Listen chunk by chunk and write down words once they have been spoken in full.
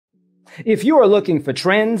If you are looking for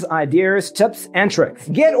trends, ideas, tips, and tricks,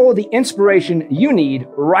 get all the inspiration you need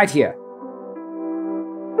right here.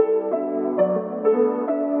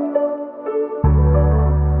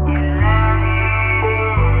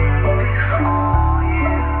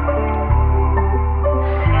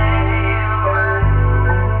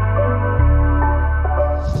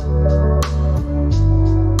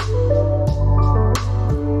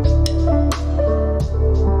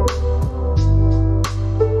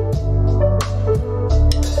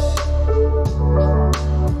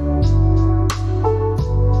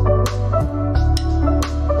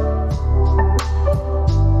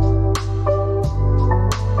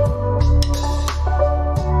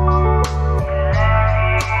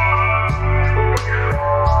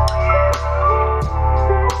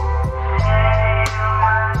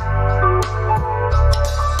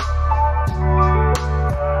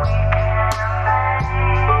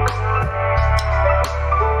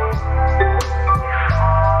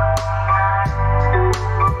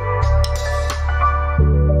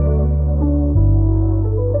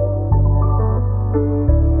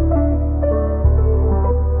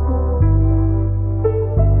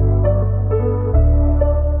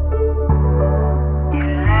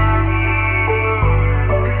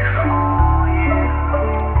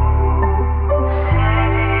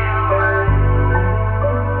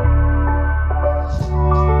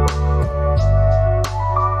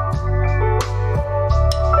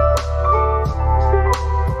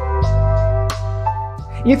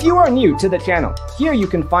 If you are new to the channel, here you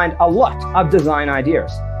can find a lot of design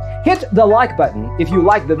ideas. Hit the like button if you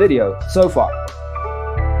like the video so far.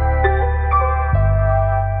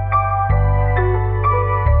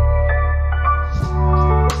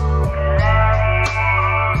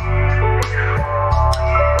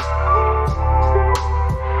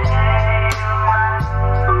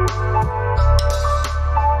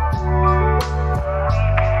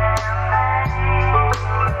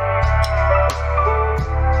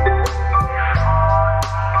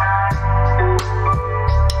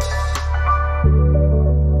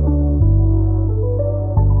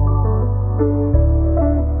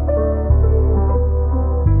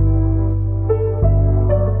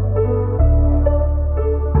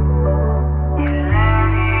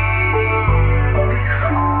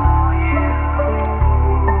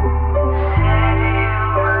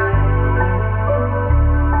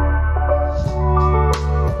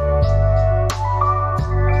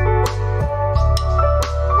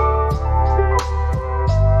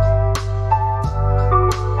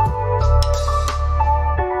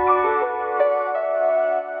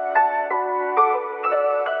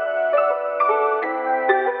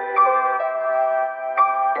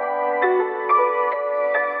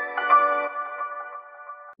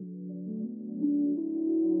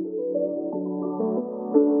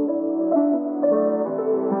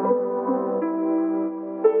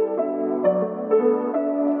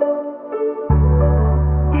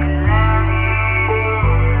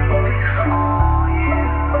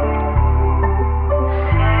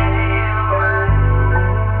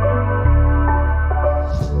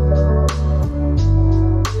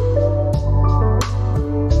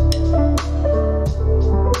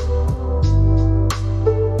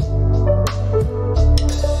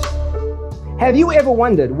 Have you ever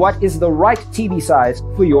wondered what is the right TV size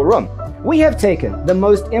for your room? We have taken the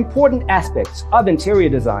most important aspects of interior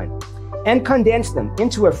design and condensed them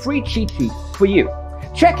into a free cheat sheet for you.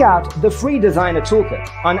 Check out the free designer toolkit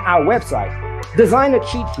on our website,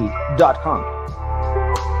 designercheatsheet.com.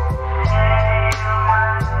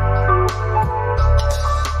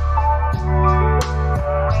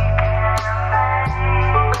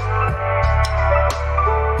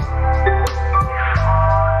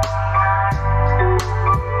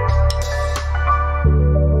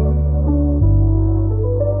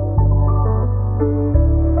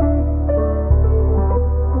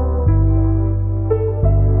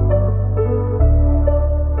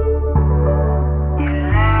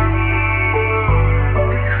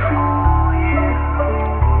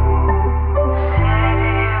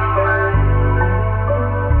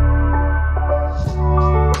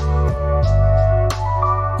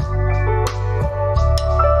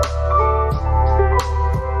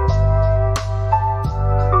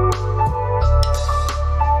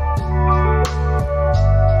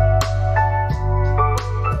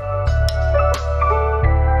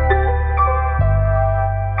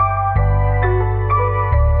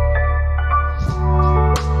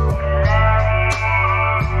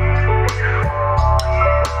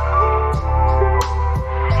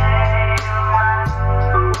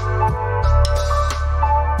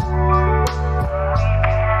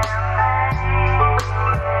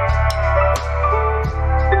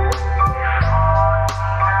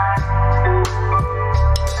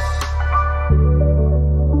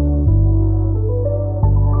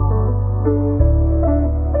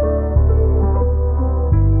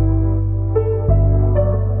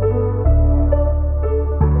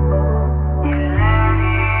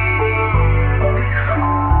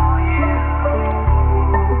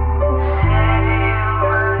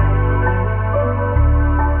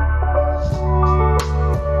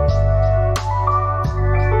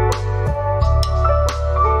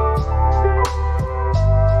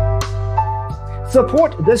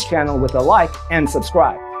 Support this channel with a like and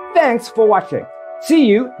subscribe. Thanks for watching. See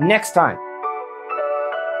you next time.